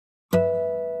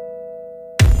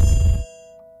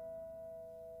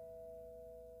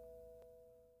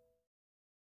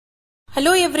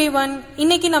Hello everyone.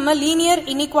 இன்னைக்கு நம்ம linear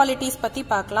inequalities பத்தி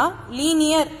பார்க்கலாம்.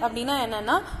 linear அப்படினா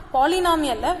என்னன்னா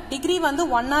polynomialல டிகிரி வந்து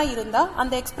 1 ஆ இருந்தா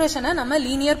அந்த எக்ஸ்பிரஷனை நம்ம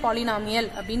linear polynomial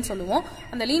அப்படினு சொல்லுவோம்.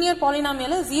 அந்த linear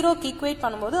polynomialல 0 க்கு ஈக்குவேட்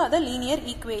பண்ணும்போது அத linear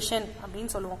equation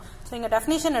அப்படினு சொல்லுவோம். சோ இங்க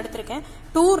டெஃபினிஷன் எடுத்திருக்கேன்.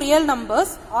 Two real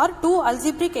numbers or two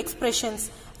algebraic expressions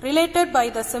related by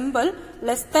the symbol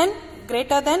less than,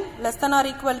 greater than, less than or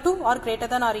equal to or greater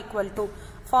than or equal to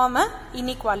form a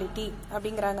inequality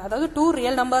அப்படிங்கறாங்க. அதாவது two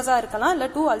real numbers ஆ இருக்கலாம் இல்ல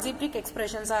two algebraic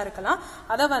expressions ஆ இருக்கலாம்.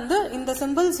 அத வந்து இந்த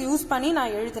symbols use பண்ணி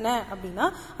நான் எழுதினேன் அப்படினா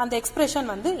அந்த எக்ஸ்பிரஷன்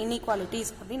வந்து inequalities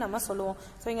அப்படி நம்ம சொல்லுவோம்.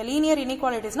 சோ இங்க linear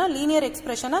inequalitiesனா linear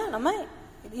expression-ஐ நம்ம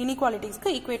inequalitiesக்கு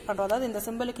ஈக்குவேட் பண்றோம். அதாவது இந்த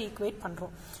சிம்பலுக்கு ஈக்குவேட்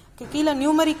பண்றோம். கீழ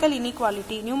numerical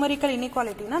inequality. numerical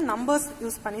inequalityனா numbers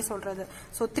use பண்ணி சொல்றது.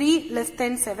 So 3 less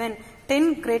than 7, 10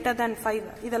 greater than 5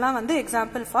 இதெல்லாம் வந்து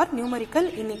example for numerical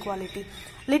inequality.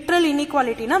 literal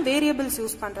inequality na variables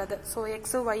use பண்றது. so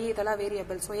x y இதெல்லாம்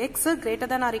variables. so x greater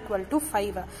than or equal to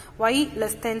 5, y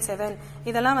less than 7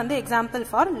 இதெல்லாம் வந்து example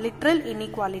for literal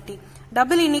inequality.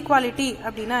 double inequality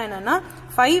அப்படினா என்னன்னா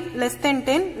 5 less than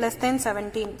 10 less than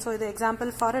 17. so இது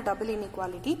example for a double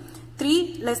inequality. 3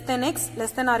 less than x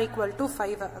less than or equal to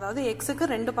 5 அதாவது x க்கு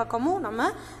ரெண்டு பக்கமும் நம்ம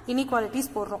inequalities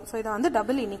போடுறோம். so இத வந்து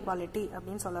double inequality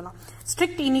அப்படினு சொல்லலாம்.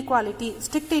 strict inequality.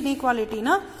 strict inequality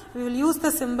na we will use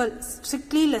the symbol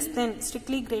strictly less than,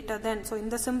 strictly greater than. so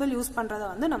இந்த symbol யூஸ் பண்றத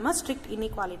வந்து நம்ம strict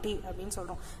inequality அப்படினு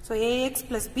சொல்றோம். so ax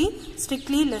plus b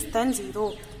strictly less than 0,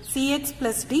 cx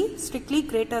plus d strictly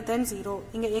greater than 0.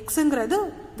 இங்க xங்கிறது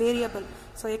variable.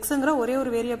 so xங்கிற ஒரே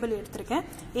ஒரு variable எடுத்திருக்கேன்.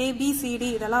 a b c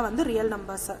d இதெல்லாம் வந்து real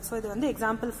numbers. so இது வந்து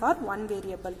example for one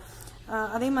variable.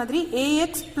 அதே மாதிரி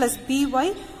ax plus by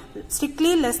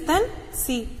strictly less than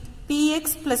c, px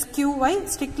plus qy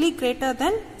strictly greater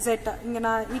than z. இங்க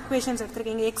நான் ஈக்குவேஷன்ஸ்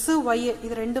எடுத்திருக்கேன். இங்க x y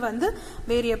இது ரெண்டு வந்து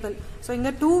வேரியபிள். சோ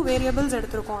இங்க two வேரியபிள்ஸ்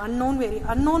எடுத்திருக்கோம்.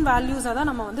 unknown values அத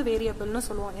நம்ம வந்து வேரியபிள்னு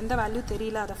சொல்லுவோம். எந்த வேல்யூ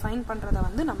தெரியல அத ஃபைண்ட் பண்றத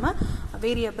வந்து நம்ம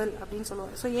வேரியபிள் அப்படினு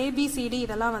சொல்லுவோம். So a b c d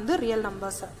இதெல்லாம் வந்து ரியல்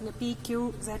நம்பர்ஸ். இங்க p q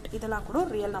z இதெல்லாம் கூட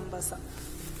real numbers.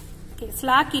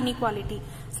 slack inequality.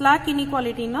 slack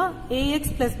inequality na ax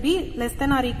plus b less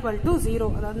than or equal to 0.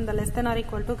 அதாவது இந்த less than or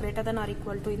equal to greater than or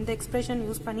equal to இந்த expression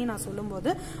use பண்ணி நான் சொல்லும்போது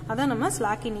அத நம்ம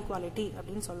slack inequality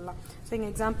அப்படினு சொல்லலாம். சோ இங்க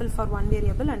example for one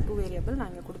variable and two variable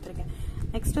நான் இங்க கொடுத்திருக்கேன்.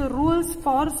 next rules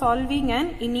for solving an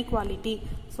inequality.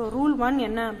 so rule 1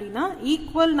 என்ன அப்படினா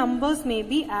equal numbers may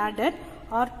be added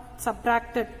or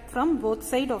subtracted from both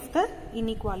sides of the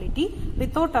inequality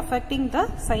without affecting the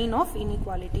sign of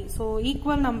inequality. so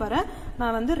equal number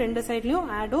நான் வந்து ரெண்டு சைடுலயும்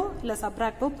add இல்ல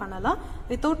subtract பண்ணலாம்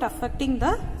without affecting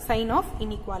the sign of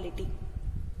inequality.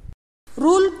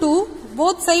 Rule 2,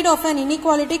 both sides of an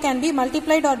inequality can be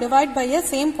multiplied or divided by a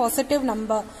same positive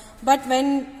number. But when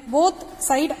both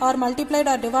sides are multiplied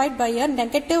or divided by a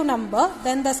negative number,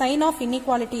 then the sign of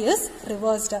inequality is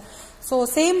reversed. So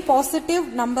same positive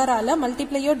number ஆல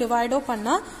multiplyயோ divideோ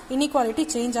பண்ணா inequality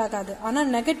change ஆகாது. ஆனா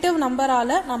negative number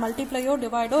ஆல நான் multiplyயோ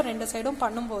divideோ ரெண்டு சைடும்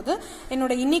பண்ணும்போது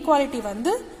என்னோட inequality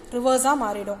வந்து reverse ஆ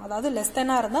மாறிடும். அதாவது less than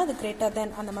ஆ இருந்தா அது greater than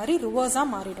அந்த மாதிரி reverse ஆ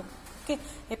மாறிடும். ஓகே,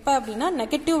 எப்ப அப்படின்னா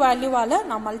நெகட்டிவ் வேல்யூவால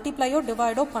நான் மல்டிப்ளையோ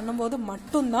டிவைடோ பண்ணும்போது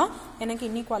மட்டும்தான் எனக்கு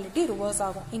இன்இக்வாலிட்டி ரிவர்ஸ்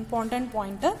ஆகும். இம்பார்ட்டன்ட்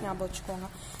பாயிண்ட் ஞாபகம் வச்சுக்கோங்க.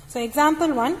 So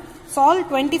example 1, solve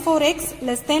 24x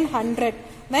less than 100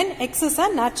 when x is a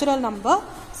natural number.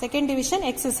 Second division,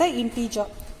 x is a integer.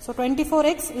 So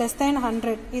 24x less than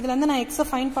 100. இதுல இருந்து நான் x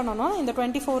ஃபைண்ட் பண்ணனும். இந்த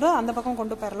 24 அந்த பக்கம்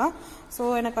கொண்டு போறலாம். சோ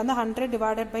எனக்கு வந்து 100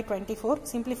 divided by 24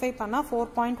 சிம்பிளிஃபை பண்ணா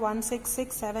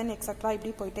 4.1667 etc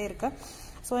இப்படி போயிட்டே இருக்கு.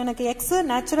 சோ எனக்கு x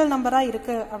நேச்சுரல் நம்பரா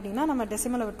இருக்கு அப்படினா நம்ம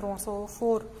டெசிமலை விட்டுருவோம். So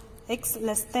 4 x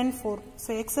less than 4. so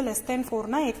x less than 4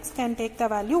 na x can take the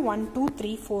value 1 2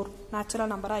 3 4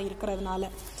 natural நம்பரா இருக்குறதுனால.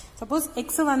 சப்போஸ் x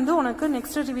வந்து உனக்கு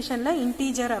நெக்ஸ்ட் டிவிஷன்ல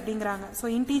இன்டிஜர் அப்படிங்கறாங்க. சோ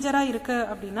இன்டிஜரா இருக்கு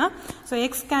அப்படினா so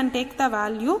x can take the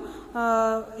value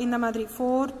இந்த மாதிரி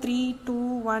 4 3 2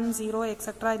 1 0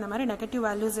 etc இந்த மாதிரி நெகட்டிவ்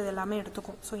வேல்யூஸ் எல்லாமே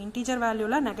எடுத்துக்கும். சோ இன்டிஜர்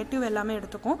வேல்யூல நெகட்டிவ் எல்லாமே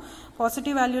எடுத்துக்கும்.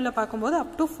 பாசிட்டிவ் வேல்யூல பாக்கும்போது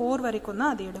up to 4 வரைக்கும்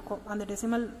தான் அது எடுக்கும். அந்த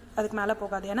டெசிமல் அதுக்கு மேல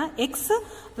போகாது. ஏனா x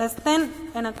less than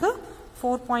எனக்கு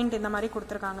 4 பாயிண்ட் இந்த மாதிரி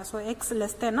கொடுத்திருக்காங்க. சோ x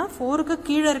less than 4 க்கு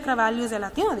கீழ இருக்கிற வேல்யூஸ்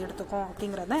எல்லாத்தையும் அது எடுத்துக்கும்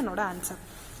அப்படிங்கறது தான் என்னோட answer.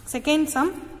 Second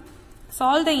sum,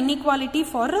 solve the inequality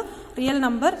for real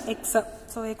number x.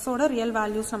 so x ஓட real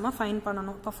values நம்ம ஃபைண்ட்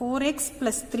பண்ணனும். இப்ப 4x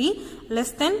plus 3 less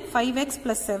than 5x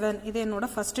plus 7 இது என்னோட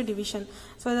first division.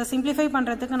 so இத simplify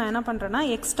பண்றதுக்கு நான் என்ன பண்றேன்னா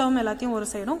x term எல்லாத்தையும் ஒரு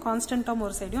சைடும் constant term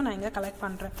ஒரு சைடும் நான் இங்க கலெக்ட்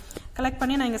பண்றேன். கலெக்ட்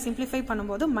பண்ணி நான் இங்க simplify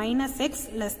பண்ணும்போது -x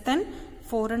less than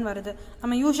 4 ன்னு வருது.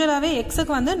 நம்ம யூசுவலாவே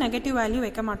எக்ஸுக்கு வந்து நெகட்டிவ் வேல்யூ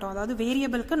வைக்க மாட்டோம், அதாவது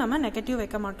வேரியபிளுக்கு நம்ம நெகட்டிவ்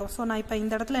வைக்க மாட்டோம். ஸோ நான் இப்போ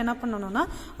இந்த இடத்துல என்ன பண்ணணும்னா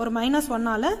ஒரு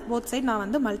 -1ஆல போத் சைட் நான்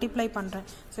வந்து மல்டிப்ளை பண்ணுறேன்.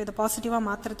 ஸோ இதை பாசிட்டிவாக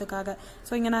மாற்றுறதுக்காக.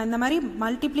 ஸோ இங்கே நான் இந்த மாதிரி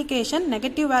மல்டிப்ளிகேஷன்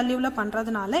நெகட்டிவ் வேல்யூவில்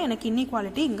பண்ணுறதுனால எனக்கு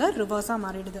இன்இக்வாலிட்டி இங்கே ரிவர்ஸாக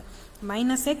மாறிடுது.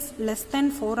 -x less than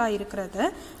 4 இருக்கிறது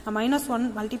நான் -1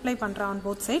 மல்டிப்ளை பண்ணுறேன் ஆன்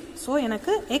போத் சைட். ஸோ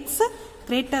எனக்கு x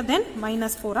greater than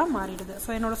 -4 மாறிடுது. ஸோ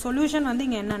என்னோட சொல்யூஷன் வந்து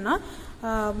இங்கே என்னன்னா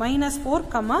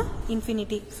 -4,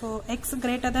 infinity. So x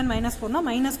greater than -4னா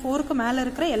 -4க்கு மேலே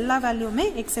இருக்கிற எல்லா வேல்யூமே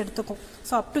x எடுத்துக்கும்.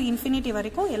 ஸோ அப் டு இன்ஃபினிட்டி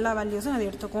வரைக்கும் எல்லா வேல்யூஸும் அது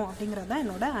எடுத்துக்கும் அப்படிங்கிறது தான்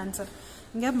என்னோட ஆன்சர்.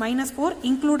 இங்கே -4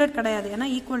 இன்க்ளூடட் கிடையாது, ஏன்னா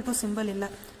ஈக்குவல் டு சிம்பிள்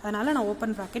இல்லை, அதனால நான்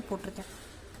ஓப்பன் ப்ராக்கெட் போட்டிருக்கேன்.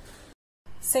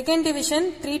 Second division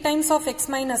 3 times of x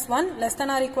minus 1 less than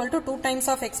or equal to 2 times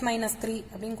of x minus 3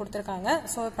 அப்படின்னு கொடுத்துருக்காங்க.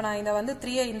 ஸோ இப்போ நான் இதை வந்து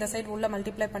 3 இந்த சைடு உள்ள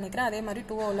மல்டிப்ளை பண்ணிக்கிறேன், அதே மாதிரி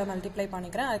 2 உள்ள மல்டிப்ளை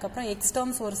பண்ணிக்கிறேன். அதுக்கப்புறம் எக்ஸ்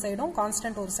டேர்ம்ஸ் ஒரு சைடும்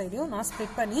கான்ஸ்டன்ட் ஒரு சைடையும் நான்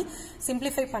ஸ்ப்ளிட் பண்ணி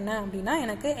சிம்பிளிஃபை பண்ணேன் அப்படின்னா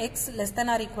எனக்கு x less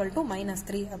than or equal to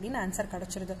 -3 அப்படின்னு ஆன்சர்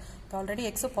கிடைச்சிருது. இப்போ ஆல்ரெடி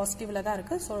எக்ஸ் பாசிட்டிவ்ல தான்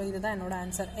இருக்கு. ஸோ இதுதான் என்னோட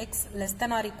answer, x less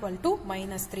than or equal to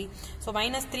 -3. So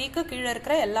 -3க்கு கீழே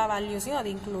இருக்கிற எல்லா வேல்யூஸையும்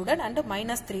அது இன்க்ளூடட் அண்ட்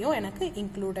 -3யும் எனக்கு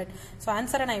இன்க்ளூடட். ஸோ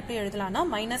ஆன்சரை நான் எப்படி எழுதலாம்னா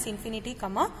 -infinity,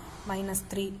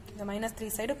 -3. இந்த -3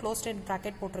 சைடு க்ளோஸ்ட்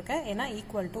பிராக்கெட் போட்டிருக்கேன், ஏன்னா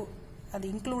ஈக்குவல் டு அது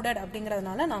இன்க்ளூடட்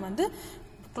அப்படிங்கிறதுனால நான் வந்து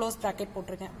க்ளோஸ் பிராக்கெட்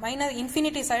போட்டிருக்கேன்.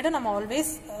 -infinity சைடு நம்ம ஆல்வேஸ்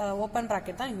ஓப்பன்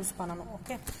பிராக்கெட் தான் யூஸ் பண்ணணும்.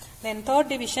 Okay, then third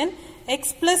division x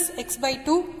plus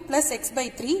x/2 plus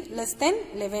x/3 less than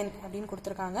 11 அப்படின்னு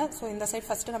கொடுத்துருக்காங்க. ஸோ இந்த சைடு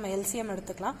ஃபர்ஸ்ட் நம்ம எல்சிஎம்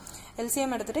எடுத்துக்கலாம்.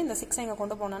 எல்சிஎம் எடுத்துட்டு இந்த 6 இங்கே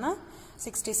கொண்டு போனோம்னா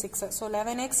 66. So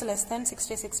 11x less than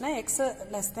 66னா x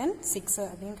less than 6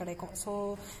 அப்படின்னு கிடைக்கும். ஸோ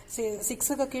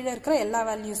 6க்கு கீழே இருக்கிற எல்லா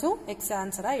வேல்யூஸும் x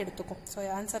ஆன்சராக எடுத்துக்கும். ஸோ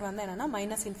ஆன்சர் வந்து என்னன்னா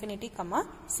 -infinity,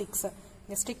 6.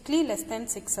 ஸ்ட்ரிக்ட்லி less than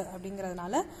 6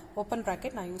 அப்படிங்கிறதுனால ஓப்பன்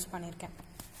ப்ராக்கெட் நான் யூஸ் பண்ணியிருக்கேன்,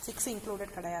 6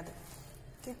 இன்க்ளூடட் கிடையாது.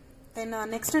 Okay, then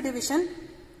next division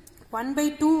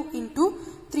 1/2 into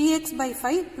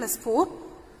 3x/5 plus 4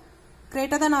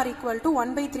 greater than or equal to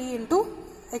 1/3 into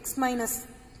x minus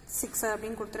 6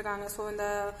 அப்படின்னு கொடுத்துருக்காங்க. ஸோ இந்த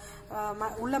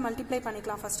உள்ள மல்டிப்ளை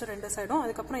பண்ணிக்கலாம் ஃபர்ஸ்ட் ரெண்டு சைடும்.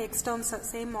 அதுக்கப்புறம் X terms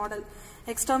same model,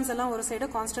 X terms எல்லாம் ஒரு சைடு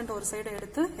கான்ஸ்டன்ட் ஒரு சைடு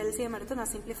எடுத்து எல்சிஎம் எடுத்து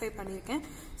நான் சிம்பிளிஃபை பண்ணியிருக்கேன்.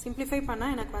 சிம்பிளிஃபை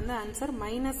பண்ணால் எனக்கு வந்து answer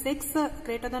 -x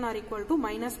greater than or equal to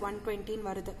 -120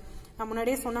 வருது. நான்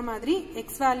முன்னாடியே சொன்ன மாதிரி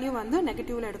எக்ஸ் வேல்யூ வந்து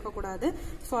நெகட்டிவ்ல எடுக்கக்கூடாது.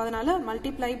 ஸோ அதனால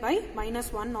multiply by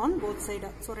 -1 on both side.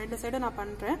 So ரெண்டு சைடு நான்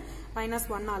பண்றேன்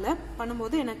 -1ஆல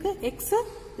பண்ணும்போது எனக்கு X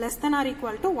less than or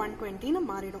equal to 120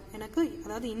 மாறிடும். எனக்கு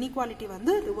அதாவது இன்இக்வாலிட்டி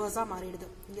வந்து ரிவர்ஸா மாறிடுது.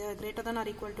 இங்க greater than or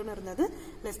equal to இருந்தது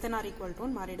less than or equal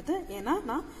to மாறிடுது, ஏன்னா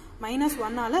நான்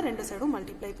 -1ஆல ரெண்டு சைடும்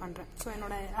மல்டிப்ளை பண்றேன். ஸோ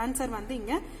என்னோட ஆன்சர் வந்து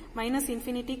இங்க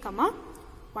 -infinity,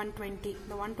 120.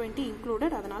 இந்த 120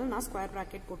 இன்க்ளூடட், அதனால நான் ஸ்கொயர்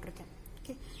பிராக்கெட் போட்டிருக்கேன்.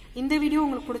 இந்த வீடியோ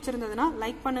உங்களுக்கு பிடிச்சிருந்ததுன்னா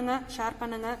லைக் பண்ணுங்க, ஷேர்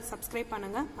பண்ணுங்க, சப்ஸ்கிரைப்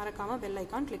பண்ணுங்க, மறக்காம பெல்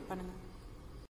ஐகான் கிளிக் பண்ணுங்க.